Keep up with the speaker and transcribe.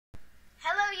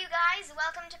guys,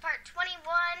 welcome to part 21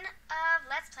 of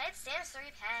Let's Play Sims 3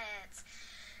 Pets.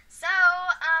 So,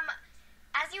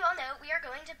 as you all know, we are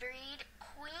going to breed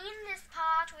Queen this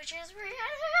pot, which is really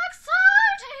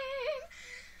exciting.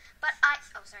 But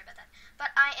sorry about that.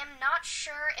 But I am not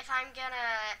sure if I'm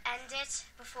gonna end it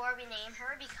before we name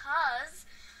her because,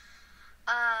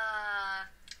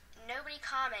 nobody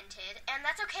commented, and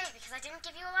that's okay because I didn't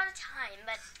give you a lot of time,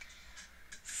 but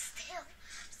still.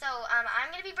 So,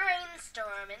 I'm going to be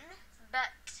brainstorming,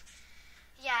 but,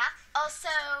 yeah.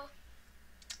 Also,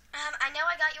 I know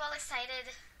I got you all excited,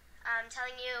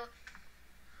 telling you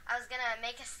I was going to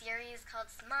make a series called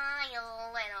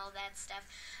Smile and all that stuff,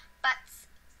 but,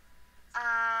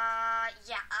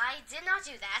 yeah, I did not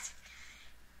do that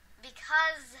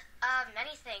because of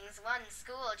many things. One,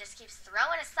 school just keeps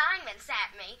throwing assignments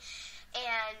at me,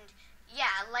 and,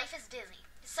 yeah, life is busy.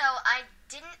 So I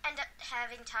didn't end up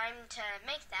having time to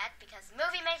make that because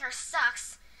Movie Maker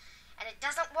sucks and it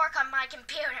doesn't work on my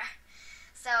computer.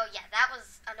 So yeah, that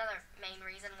was another main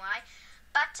reason why.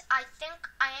 But I think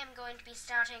I am going to be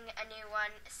starting a new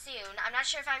one soon. I'm not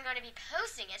sure if I'm going to be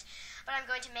posting it, but I'm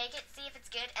going to make it, see if it's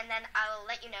good, and then I'll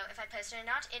let you know if I post it or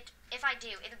not. If I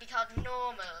do, it'll be called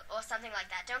Normal or something like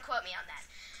that. Don't quote me on that.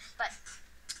 But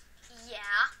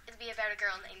yeah, it'll be about a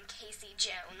girl named Casey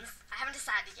Jones. I haven't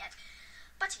decided yet.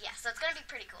 But yeah, so it's going to be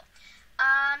pretty cool.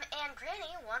 And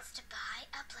Granny wants to buy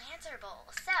a planter bowl.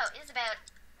 So, it's about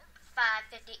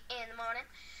 5:50 in the morning.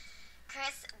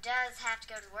 Chris does have to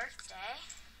go to work today.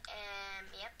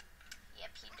 Yep,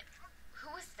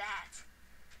 who is that?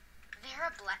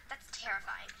 Vera Black, that's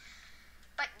terrifying.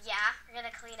 But yeah, we're going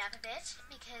to clean up a bit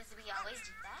because we always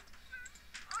do that.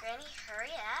 Granny,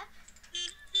 hurry up.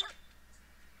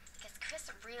 Because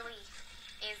Chris really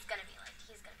is going to be late.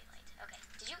 He's going to be late. Okay,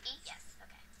 did you eat? Yes.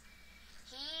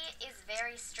 He is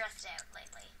very stressed out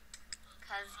lately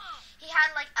because he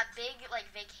had like a big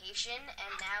vacation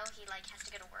and now he has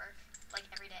to go to work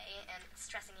every day and it's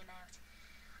stressing him out.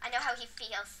 I know how he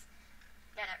feels.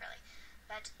 No, not really.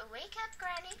 But wake up,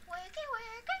 Granny. Wake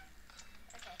up.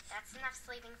 Okay, that's enough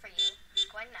sleeping for you.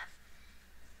 Quite enough.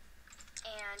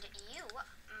 And you,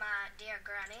 my dear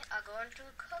Granny, are going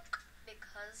to cook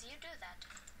because you do that.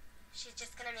 She's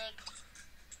just gonna make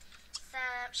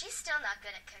she's still not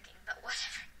good at cooking, but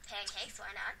whatever. Pancakes,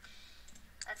 why not?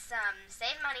 Let's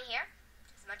save money here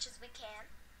as much as we can.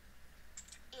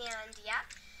 And yeah,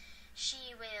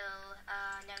 she will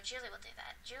no, Julie will do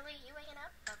that. Julie, you waking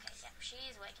up? Okay, yeah,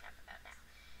 she's waking up about now.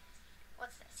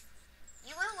 What's this?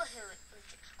 You will woohoo.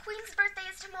 Queen's birthday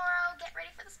is tomorrow. Get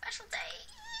ready for the special day.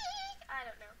 I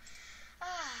don't know.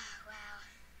 Wow.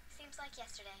 Seems like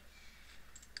yesterday.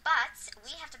 But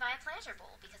we have to buy a planter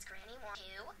bowl because Granny wants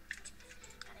to.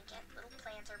 Gotta get a little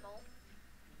planter bowl.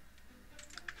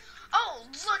 Oh,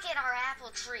 look at our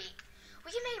apple tree. We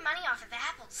can make money off of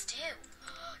apples too.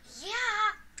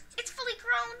 Yeah, it's fully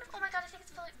grown. Oh my god, I think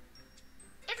it's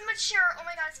mature. Oh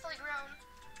my god, it's fully grown.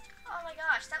 Oh my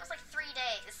gosh, that was like 3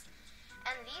 days.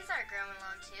 And these are growing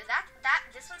along too.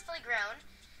 This one's fully grown.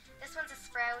 This one's a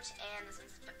sprout, and this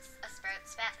one's a sprout.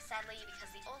 Sadly, because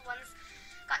the old ones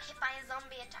got hit by a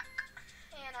zombie attack,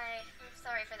 and I'm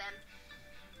sorry for them.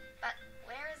 But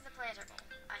where is the planter bowl?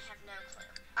 I have no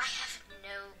clue. I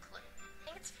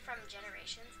think it's from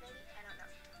Generations, maybe? I don't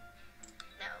know.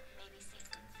 No, maybe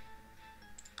Seasons.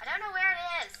 I don't know where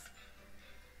it is.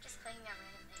 Just clicking on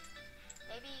random things.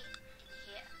 Maybe in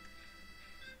here.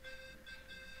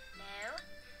 No?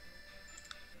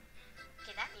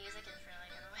 Okay, that music is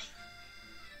really annoying.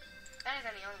 Better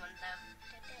than the old ones, though.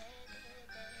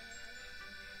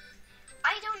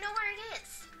 I don't know where it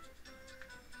is.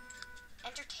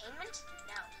 Entertainment?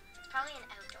 No. Probably an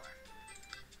outdoor.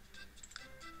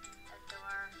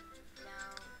 No.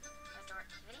 Outdoor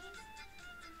activities?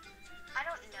 I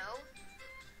don't know.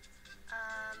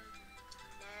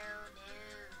 No,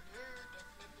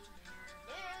 definitely no.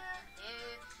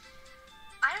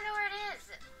 I don't know where it is.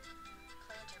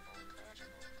 Planter bowl.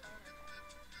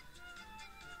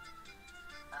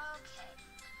 Okay.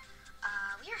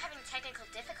 We are having technical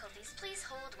difficulties. Please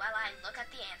hold while I look at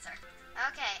the answer.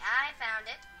 Okay, I found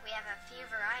it. We have a few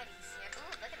varieties here.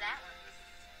 Ooh, look at that one.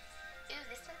 Ooh,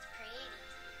 this one's pretty.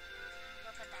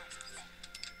 We'll put that there.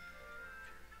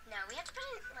 No, we have to put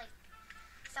it,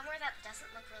 somewhere that doesn't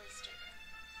look really stupid.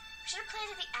 We should have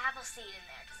planted the apple seed in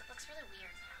there, because it looks really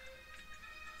weird now.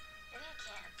 Maybe I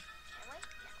can. Can we?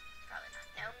 No, probably not.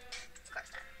 Nope. Of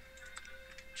course not.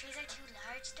 Trees are too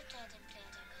large to plant in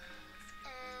planter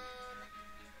bowls.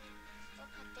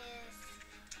 We'll put this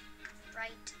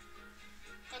right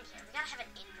in here. We gotta have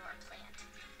an indoor plant,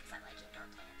 because I like indoor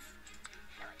plants.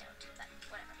 No, I don't, but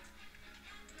whatever.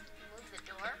 Move the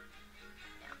door.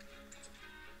 No.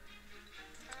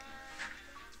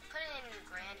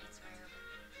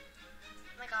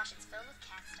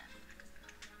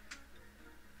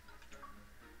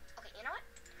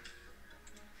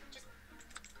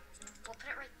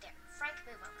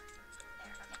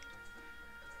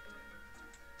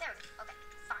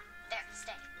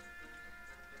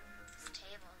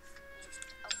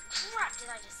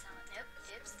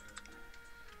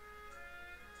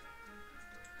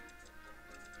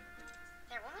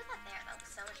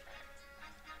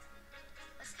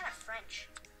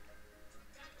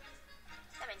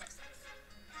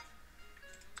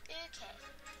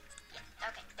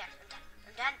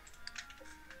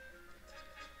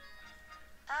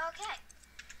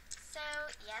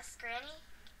 Yes, Granny?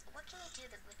 What can you do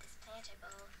with this planter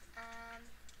bowl?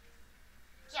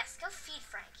 Yes, go feed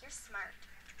Frank. You're smart.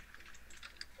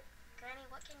 Granny,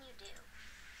 what can you do?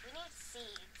 We need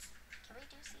seeds. Can we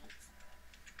do seeds?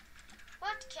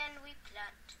 What can we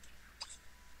plant?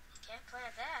 Can't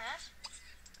plant that.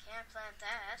 Can't plant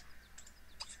that.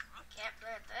 Can't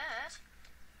plant that.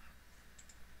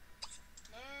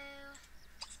 No.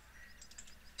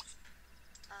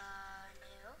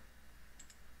 No.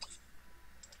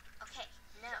 Okay,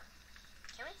 no.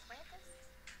 Can we plant this?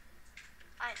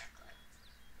 I have no clue.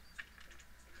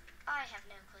 I have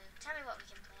no clue. Tell me what we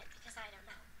can plant, because I don't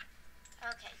know.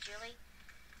 Okay, Julie.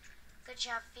 Good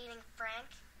job feeding Frank.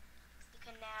 You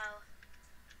can now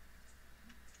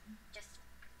just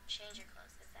change your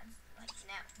clothes, because that's, like,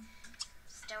 no.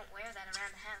 Just don't wear that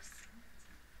around the house.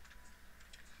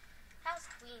 How's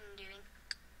Queen doing?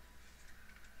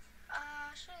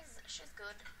 She's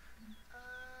good.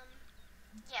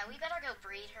 Yeah, we better go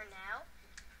breed her now.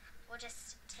 We'll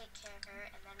just take care of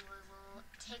her, and then we will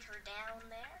take her down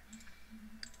there.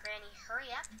 Granny,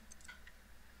 hurry up.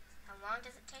 How long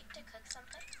does it take to cook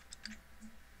something?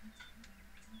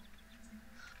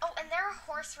 Oh, and there are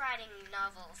horse riding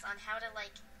novels on how to,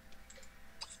 like,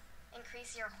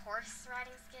 increase your horse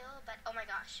riding skill, but oh my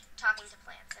gosh, talking to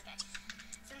plants. Okay,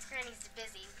 since Granny's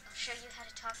busy, I'll show you how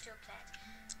to talk to a plant.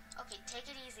 Okay, take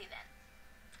it easy then.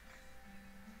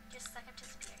 Just suck up to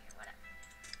Superior, whatever.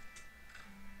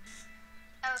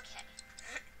 Okay.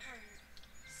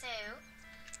 So,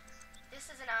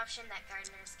 this is an option that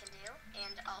gardeners can do,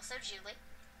 and also Julie.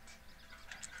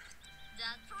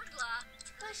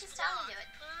 Oh, she's telling me to do it.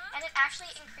 And it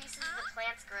actually increases the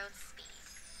plant's growth speed.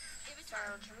 So,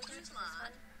 can we do this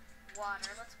one?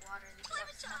 Water, let's water these.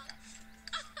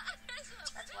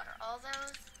 Let's water all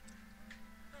those.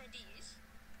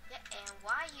 Yeah, and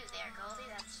why you there,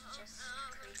 Goldie? That's just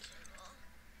creepy.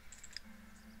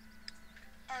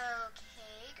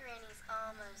 Okay, Granny's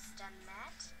almost done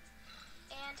that.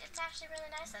 And it's actually really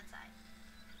nice outside.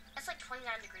 It's like 29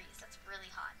 degrees. That's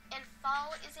really hot. And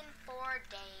fall is in 4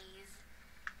 days.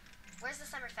 Where's the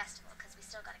summer festival? Because we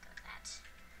still gotta go to that.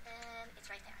 It's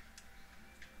right there.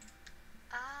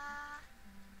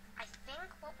 I think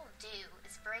what we'll do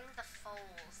is bring the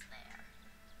foals there.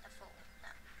 The foal,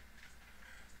 no.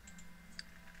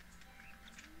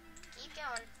 Keep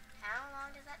going. How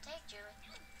long does that take, Julie?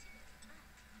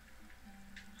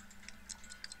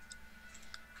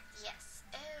 Yes.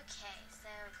 Okay, so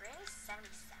Granny's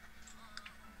 77.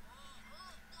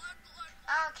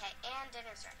 Okay, and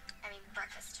dinner's ready. I mean,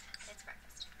 breakfast. It's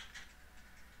breakfast.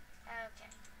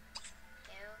 Okay.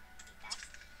 Go eat that.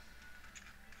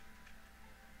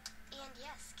 And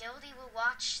yes, Gildy will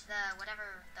watch the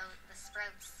whatever, the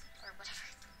sprouts, or whatever.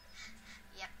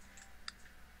 Yep.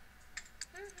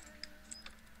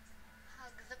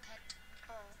 Hug the pet.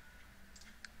 Oh.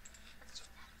 Let's do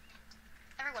that. Pet.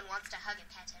 Everyone wants to hug a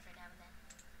pet every now and then.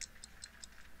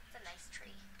 It's a nice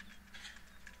tree.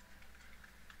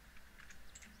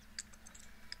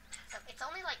 So it's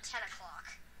only like 10 o'clock.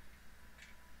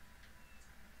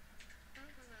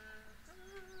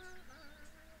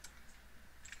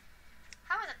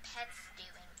 How are the pets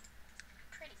doing?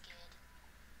 Pretty good.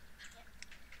 Yep.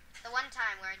 The one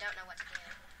time where I don't know what to do.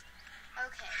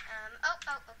 Okay, oh,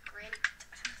 Granny.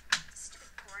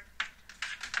 Stupid cord.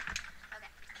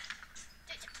 Okay.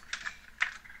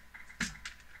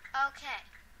 Okay.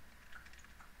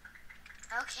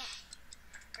 Okay.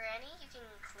 Granny, you can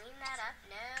clean that up.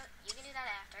 No, you can do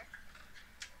that after.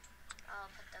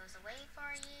 I'll put those away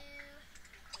for you.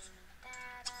 Clean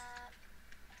that up.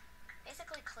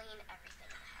 Basically clean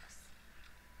everything in the house.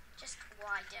 Just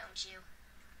why don't you?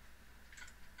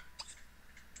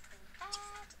 Clean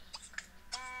that, and clean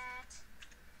that.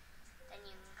 Then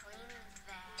you can clean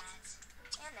that.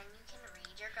 And then you can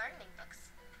read your gardening books.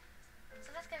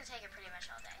 So that's going to take you pretty much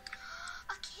all day.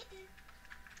 A kitten!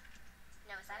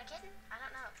 No, is that a kitten? I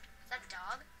don't know. Is that a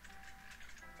dog?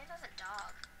 I think that's a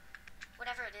dog.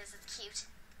 Whatever it is, it's cute.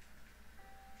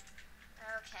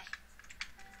 Okay.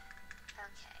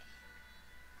 Okay.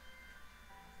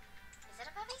 Is it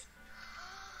a puppy?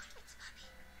 It's a puppy.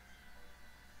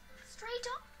 Stray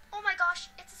dog? Oh my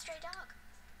gosh, it's a stray dog.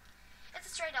 It's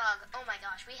a stray dog. Oh my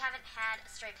gosh, we haven't had a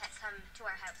stray pet come to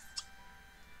our house.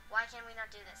 Why can't we not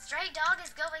do this? Stray dog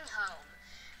is going home.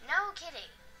 No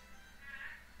kidding.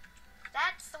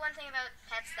 That's the one thing about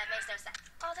pets that makes no sense.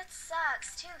 Oh, that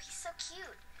sucks, too. He's so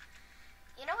cute.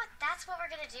 You know what? That's what we're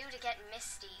going to do to get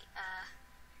Misty,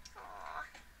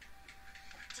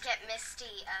 to get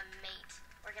Misty a mate.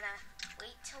 We're going to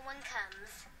wait till one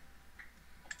comes.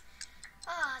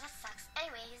 Oh, that sucks.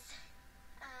 Anyways,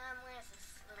 where's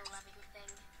this little loving thing?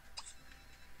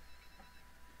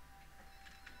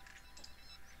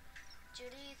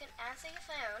 answer your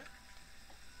phone.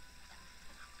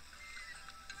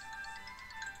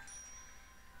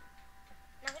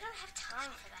 No, we don't have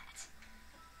time for that.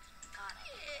 God, I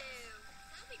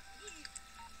hate this.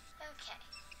 Okay.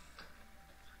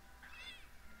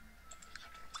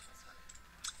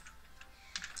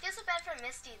 Feels so bad for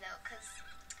Misty, though, because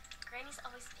Granny's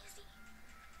always busy.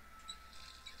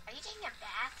 Are you taking a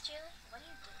bath, Julie? What are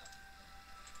you doing?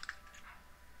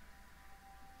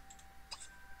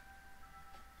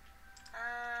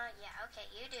 Yeah, okay,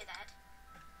 you do that.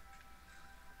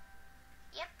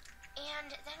 Yep, and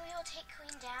then we will take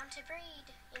Queen down to breed.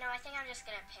 You know, I think I'm just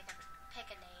gonna pick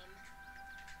a name.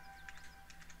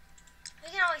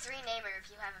 We can always rename her if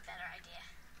you have a better idea.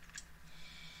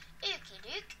 Okie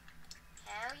doke.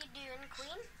 How you doing,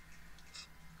 Queen?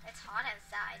 It's hot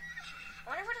outside. I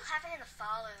wonder what will happen in the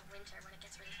fall or the winter when it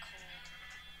gets really cold.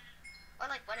 Or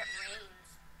like when it rains.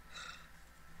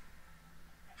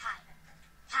 Hi.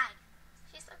 Hi.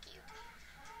 She's so cute.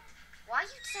 Why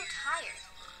are you so tired?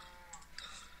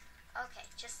 Okay,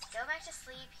 just go back to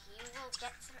sleep. You will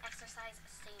get some exercise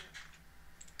soon.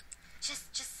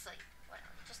 Just sleep.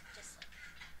 Whatever. Just sleep.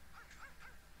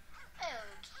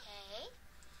 Okay.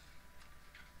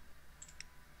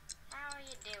 How are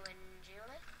you doing,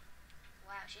 Julie?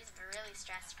 Wow, she's really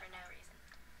stressed for no reason.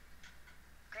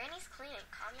 Granny's cleaning.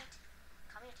 Calm your tits.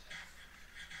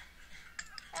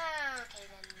 Okay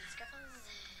then, Scruffles.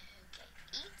 Okay,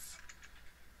 eat.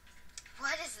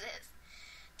 What is this?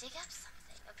 Dig up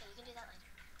something. Okay, you can do that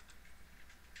later.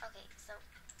 Okay, so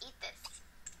eat this.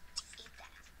 Eat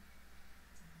that.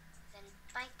 Then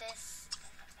bite this.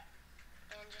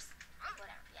 And just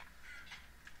whatever, yeah.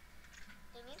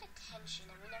 They need attention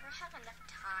and we never have enough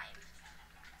time.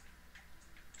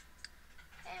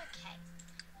 Okay.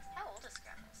 How old is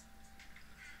Scruffles?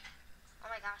 Oh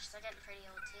my gosh, they're getting pretty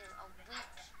old too. A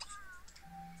week.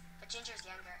 But Ginger's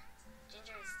younger.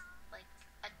 Ginger's like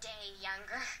a day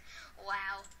younger.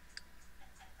 Wow.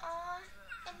 Aw,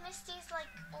 and Misty's like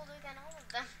older than all of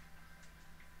them.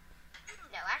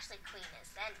 No, actually Queen is,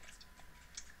 then Misty.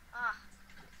 Ah.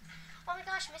 Oh my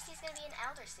gosh, Misty's gonna be an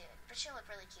elder soon, but she'll look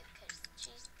really cute because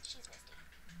she's Misty.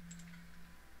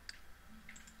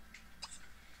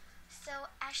 So,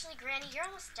 actually, Granny, you're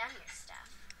almost done your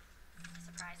stuff,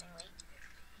 surprisingly.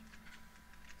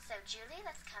 So, Julie,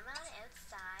 let's come on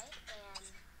outside and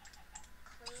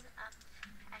clean up.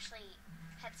 Actually,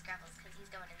 pet Scruffles because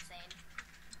he's going insane.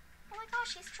 Oh my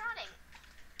gosh, he's trotting.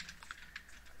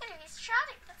 Look at him, he's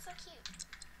trotting. That's so cute.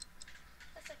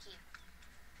 That's so cute.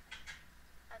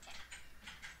 Okay.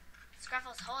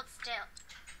 Scruffles, hold still.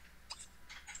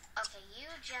 Okay, you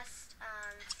just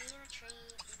see him a tree,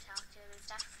 you talk to him and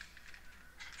stuff.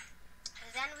 And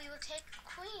then we will take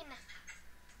Queen.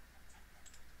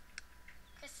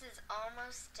 Chris is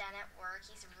almost done at work.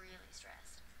 He's really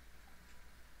stressed.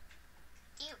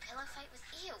 Ew, pillow fight with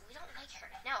ew. We don't like her.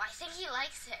 No, I think he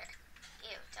likes her.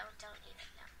 Ew, don't eat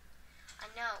it. No. I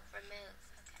know. Remove.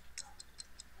 Okay.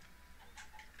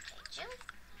 Okay, Julie.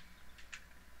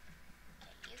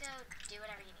 Okay, you go do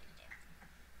whatever you need to do.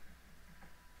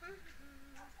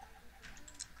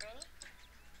 Granny?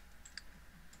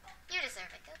 You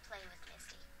deserve it. Go play with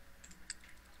Misty.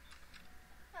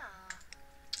 Aww.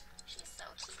 She's so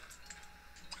cute.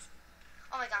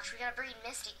 Oh my gosh, we gotta breed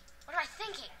Misty. What am I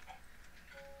thinking?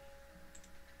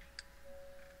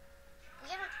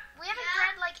 We haven't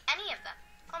bred like any of them.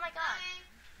 Oh my god.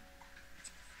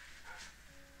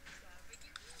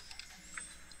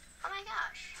 Oh my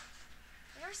gosh.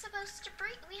 We were supposed to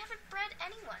breed. We haven't bred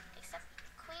anyone except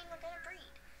Queen we're gonna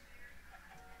breed.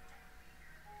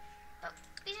 But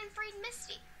we didn't breed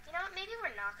Misty. You know what? Maybe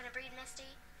we're not gonna breed Misty.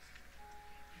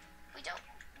 We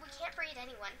can't breed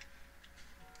anyone.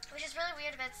 Which is really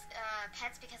weird about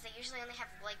pets because they usually only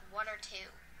have like one or two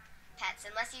pets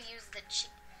unless you use the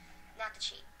cheat. Not the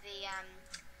cheat. The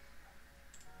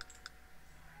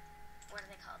what are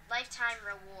they called? Lifetime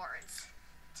rewards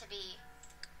to be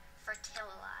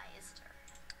fertilized. Or,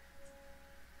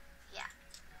 yeah.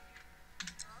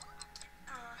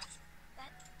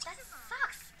 That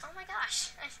sucks. Oh my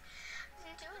gosh. I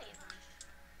didn't do anything.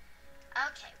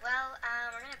 Okay, well,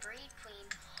 we're gonna breed Queen.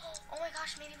 Oh my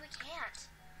gosh, maybe we can't.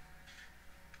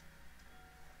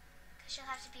 Cause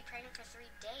she'll have to be pregnant for 3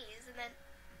 days and then.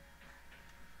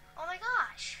 Oh my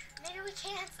gosh, maybe we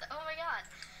can't. Oh my god.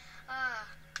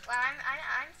 Well,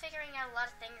 I'm figuring out a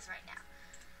lot of things right now.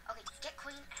 Okay, get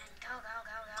Queen and go.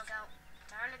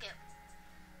 Time to go.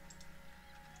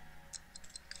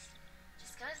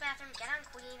 Just go to the bathroom, get on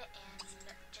Queen, and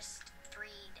just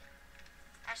breed.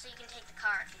 Actually, you can take the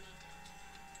car if you need to.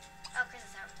 Oh, Chris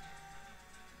is out.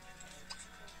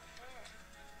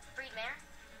 Breed mare?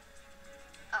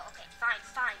 Oh, okay.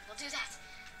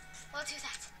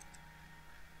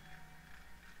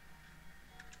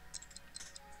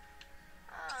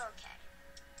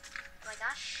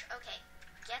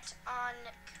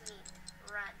 Queen,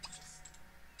 run. Just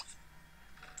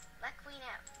let Queen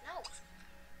out. No.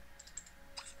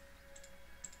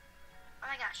 Oh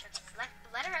my gosh, okay.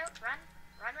 Let her out. Run.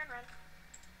 Run, run, run.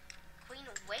 Queen,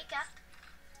 wake up.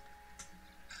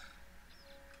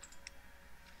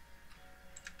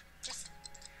 Just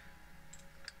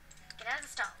get out of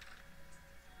the stall.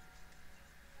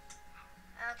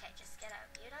 Okay, just get out.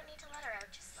 You don't need to let her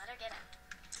out. Just let her get out.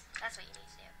 That's what you need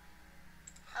to do.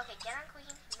 Okay, get on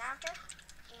Queen. Mount her.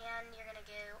 And you're gonna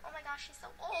go... Oh my gosh, she's so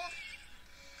old.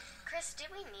 Chris, do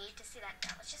we need to see that?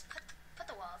 No, let's just put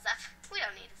the walls up. We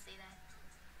don't need to see that.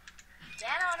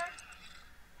 Get on her.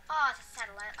 Oh, it's a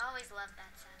saddle. I always loved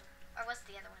that saddle. Or was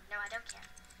it the other one? No, I don't care.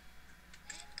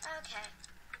 Okay.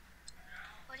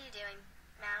 What are you doing?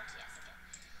 Mount? Yes, okay.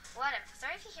 Whatever.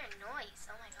 Sorry if you hear noise.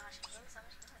 Oh my gosh, I'm hearing so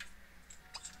much noise.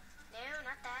 No,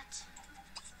 not that.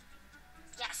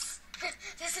 Yes.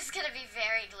 This is gonna be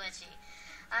very glitchy.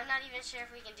 I'm not even sure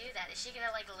if we can do that. Is she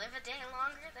gonna, like, live a day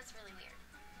longer? That's really weird.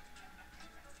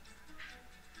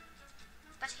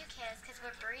 But who cares, because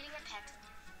we're breeding a pet.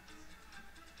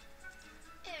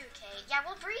 Okay, yeah,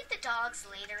 we'll breed the dogs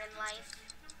later in life.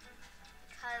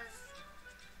 Because,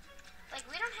 like,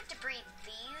 we don't have to breed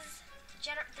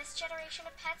this generation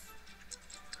of pets.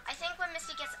 I think when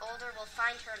Misty gets older, we'll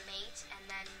find her mate, and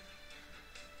then...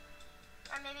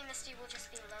 Or maybe Misty will just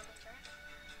be lonely forever.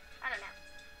 I don't know.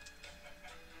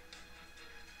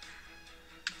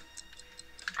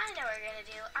 I know what we're gonna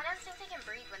do. I don't think they can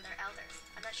breed when they're elders.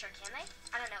 I'm not sure, can they?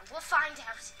 I don't know. We'll find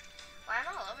out. Well, I'm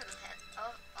all over the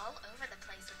all over the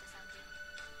place with this LP.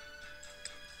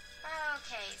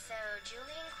 Okay, so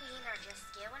Julie and Queen are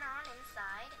just going on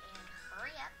inside, and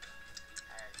hurry up,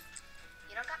 because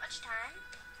you don't got much time.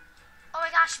 Oh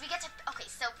my gosh, okay,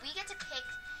 so we get to pick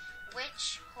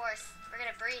which horse we're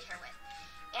gonna breed her with.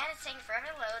 And it's taking forever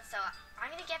to load, so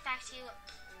I'm gonna get back to you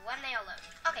when they all load.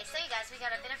 Okay, so you guys, we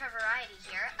got a bit of a variety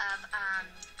here of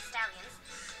stallions.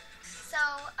 So,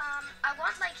 I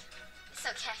want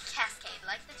Cascade,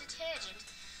 like the detergent.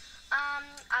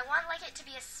 I want like it to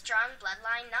be a strong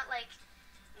bloodline, not like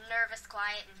Nervous,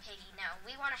 Quiet, and Piggy. No,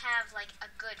 we want to have like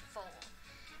a good foal.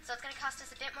 So it's gonna cost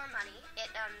us a bit more money.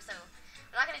 So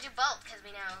I'm not gonna do Bolt because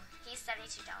we know he's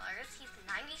 $72. He's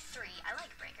 93. I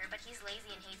like Breaker, but he's lazy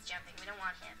and hates jumping. We don't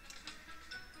want him.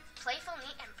 Playful,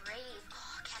 neat, and brave.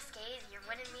 Oh, Cascade, you're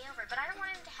winning me over. But I don't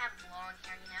want him to have long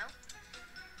hair, you know?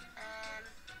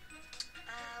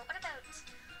 What about...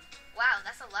 Wow,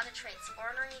 that's a lot of traits.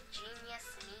 Ornery, genius,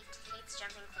 neat, hates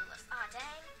jumping, clueless. Aw,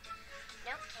 dang.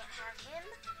 Nope, can't have him.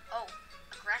 Oh,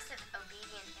 aggressive,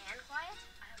 obedient, and quiet?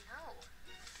 I don't know.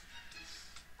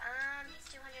 He's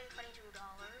 $222.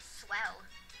 Swell.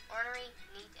 Ornery,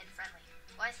 neat, and friendly.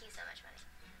 Why is he so much money?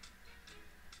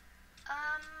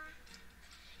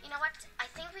 You know what? I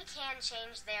think we can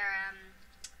change their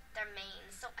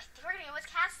mains. So I think we're gonna go with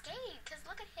Cascade, because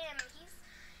look at him.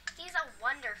 He's a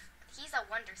wonder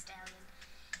stallion.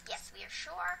 Yes, we are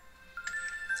sure.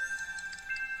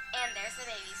 And there's the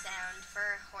baby sound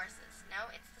for horses. No,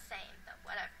 it's the same, but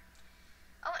whatever.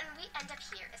 Oh, and we end up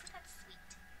here. Isn't that sweet?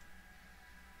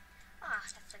 Ah,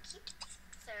 that's so cute.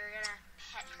 So we're gonna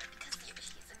pet her because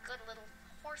she's a good little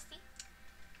horsey.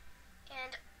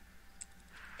 And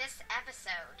this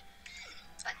episode,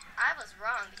 but I was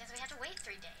wrong because we had to wait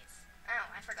 3 days. Oh,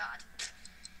 I forgot.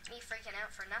 Me freaking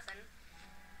out for nothing.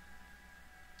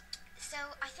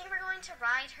 So I think we're going to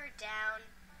ride her down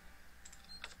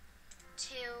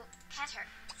to pet her.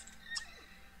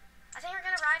 I think we're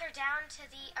going to ride her down to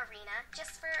the arena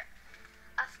just for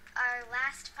our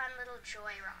last fun little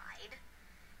joyride.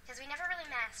 Because we never really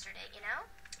mastered it, you know?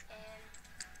 And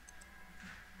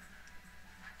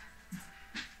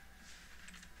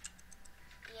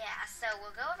yeah, so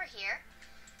we'll go over here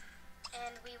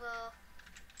and we will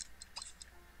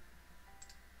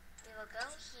go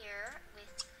here with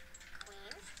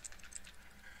Queen.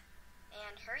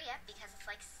 And hurry up because it's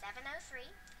like 7:03.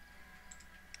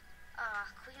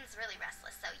 Queen's really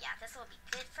restless, so yeah, this will be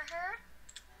good for her.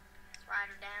 Let's ride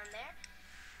her down there.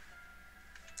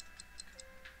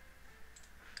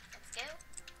 Let's go.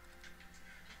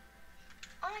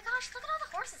 Oh my gosh, look at all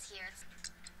the horses here.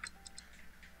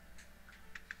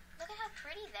 Look at how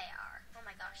pretty they are. Oh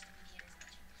my gosh, the computer's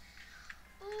glitching.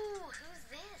 Ooh, who's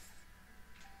this?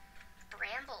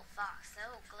 Bramble Fox.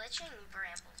 Oh, glitching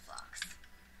Bramble Fox.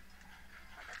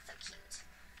 Oh, that's so cute.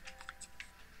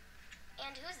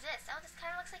 And who's this? Oh, this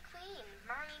kind of looks like Queen.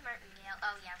 Marnie Martingale.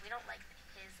 Oh, yeah, we don't like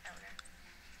his owner.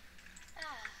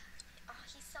 Oh,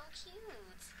 he's so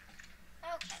cute.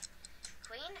 Okay.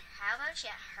 Queen, how about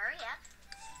you hurry up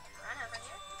and run over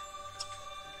here?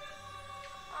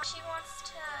 Oh, she wants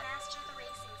to master the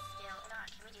racing skill. Oh, God,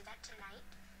 can we do that tonight?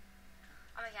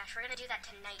 gosh, we're gonna do that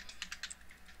tonight.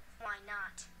 Why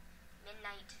not?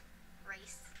 Midnight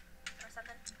race or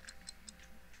something?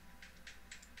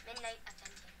 Midnight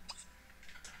Authentic.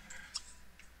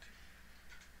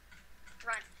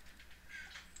 Run.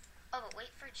 Oh, but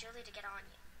wait for Julie to get on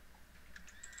you.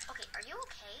 Okay, are you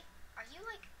okay? Are you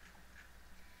like...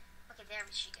 Okay, there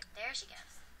she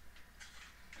goes.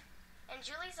 And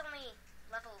Julie's only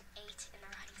level 8 in the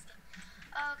riding skill.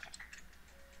 Okay.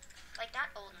 Like,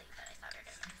 not only, but I thought her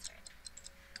to master it.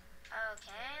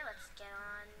 Okay, let's get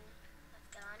on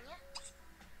ya.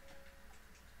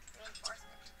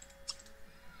 Reinforcement.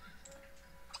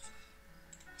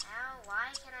 How?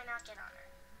 Why can I not get on her?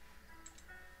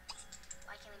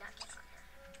 Why can we not get on her?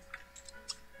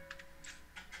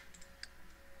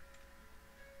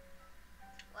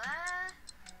 What?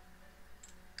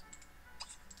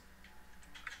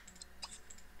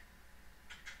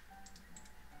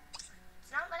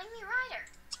 It's not letting me ride her.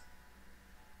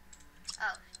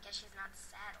 Oh, guess she's not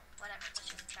saddled. Whatever, let's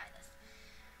just try this.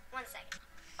 1 second.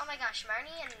 Oh my gosh,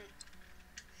 Marnie and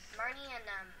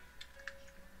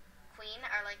Queen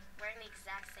are like wearing the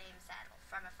exact same saddle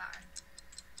from afar.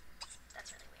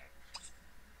 That's really weird.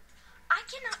 I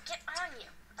cannot get on you.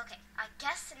 Okay, I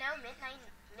guess no midnight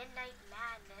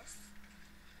madness.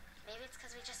 Maybe it's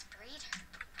because we just breed her.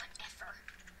 Whatever.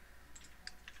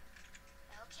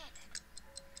 Okay then.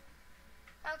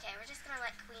 Okay, we're just gonna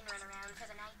let Queen run around for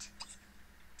the night.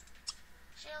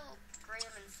 She'll groom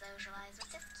and socialize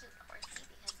with this cute horsey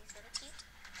because he's really cute.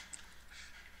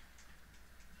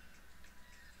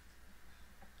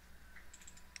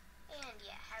 And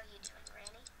yeah, how you doing,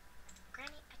 Granny?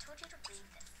 Granny, I told you to read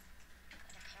this,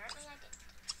 but apparently I didn't.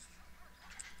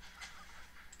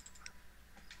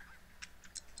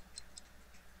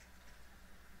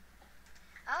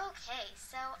 Okay,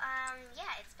 so,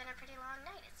 yeah, it's been a pretty long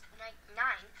night. It's night 9.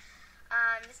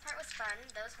 This part was fun.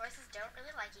 Those horses don't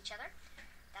really like each other.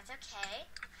 That's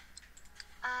okay.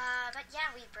 But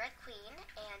yeah, we bred Queen,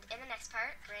 and in the next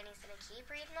part, Granny's gonna keep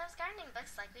reading those gardening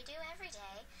books like we do every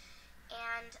day.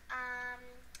 And,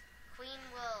 Queen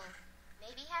will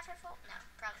maybe have her full... No,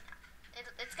 probably not.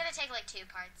 It's gonna take like 2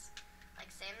 parts, like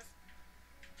Sims.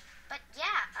 But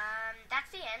yeah,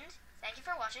 that's the end. Thank you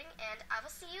for watching, and I will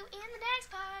see you in the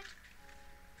next part.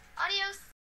 Adios!